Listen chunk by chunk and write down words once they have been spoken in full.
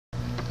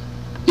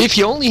If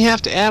you only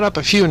have to add up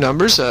a few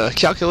numbers, a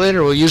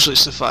calculator will usually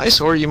suffice,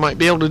 or you might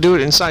be able to do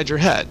it inside your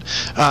head.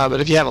 But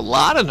if you have a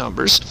lot of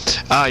numbers,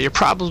 you're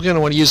probably going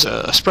to want to use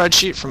a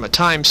spreadsheet from a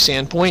time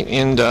standpoint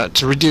and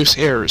to reduce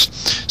errors.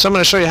 So I'm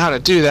going to show you how to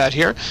do that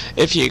here.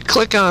 If you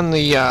click on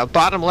the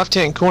bottom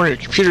left-hand corner of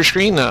your computer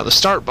screen, the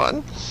Start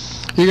button,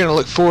 you're going to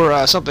look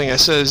for something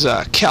that says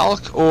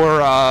Calc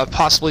or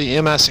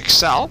possibly MS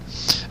Excel.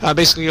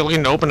 Basically, you're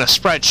looking to open a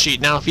spreadsheet.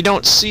 Now, if you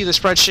don't see the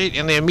spreadsheet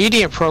in the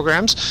immediate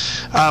programs,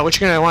 what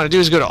you're going to want to do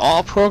is go to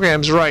All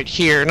Programs right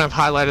here, and I've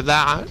highlighted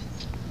that.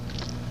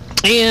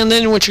 And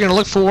then what you're going to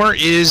look for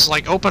is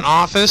like Open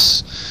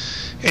Office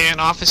and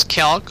Office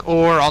Calc,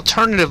 or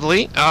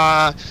alternatively,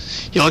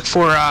 you look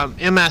for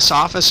MS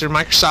Office or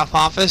Microsoft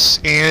Office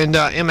and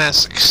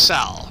MS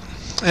Excel.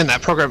 And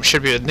that program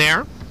should be in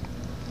there.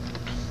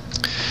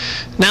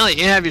 Now that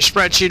you have your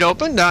spreadsheet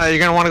open, you're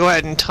going to want to go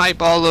ahead and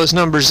type all those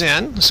numbers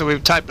in. So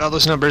we've typed all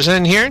those numbers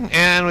in here,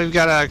 and we've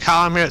got a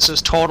column here that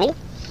says total.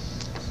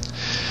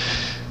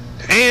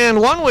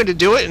 And one way to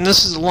do it, and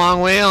this is a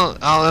long way, and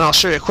I'll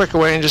show you a quicker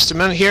way in just a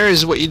minute here,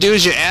 is what you do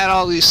is you add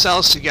all these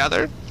cells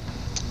together.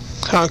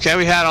 Okay,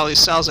 we had all these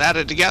cells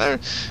added together,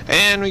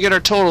 and we get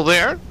our total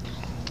there.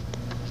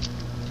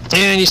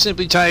 And you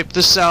simply type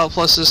this cell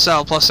plus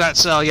that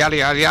cell, yada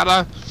yada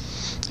yada.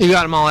 You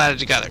got them all added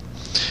together.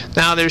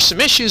 Now there's some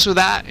issues with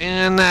that,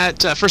 and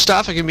that first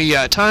off, it can be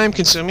time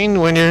consuming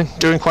when you're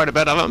doing quite a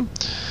bit of them.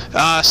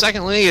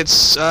 Secondly,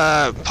 it's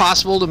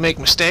possible to make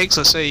mistakes.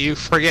 Let's say you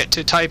forget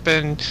to type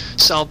in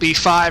cell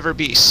B5 or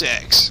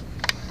B6.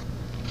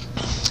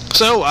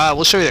 So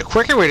we'll show you a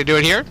quicker way to do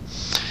it here,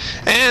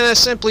 and that's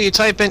simply you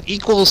type in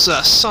equals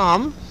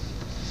sum,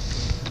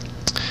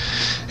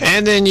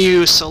 and then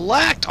you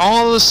select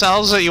all the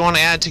cells that you want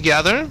to add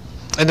together.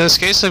 In this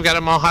case, I've got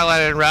them all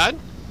highlighted in red.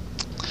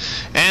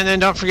 And then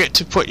don't forget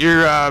to put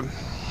your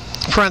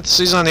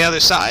parentheses on the other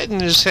side,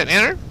 and just hit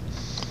enter.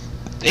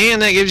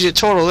 And that gives you a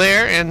total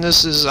there, and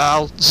this is,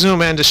 I'll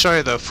zoom in to show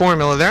you the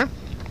formula there.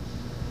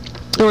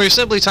 Where you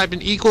simply type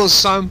in equals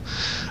sum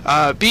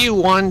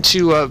B1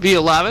 to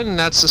B11, and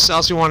that's the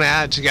cells you want to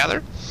add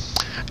together.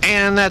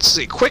 And that's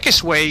the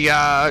quickest way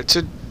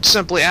to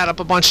simply add up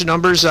a bunch of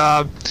numbers in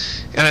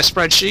a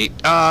spreadsheet.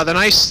 The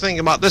nice thing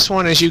about this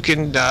one is you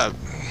can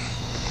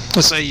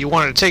let's say you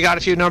wanted to take out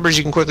a few numbers,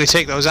 you can quickly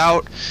take those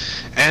out,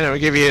 and it will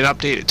give you an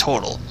updated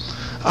total.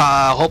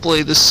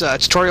 Hopefully this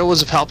tutorial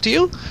was of help to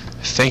you.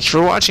 Thank you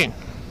for watching.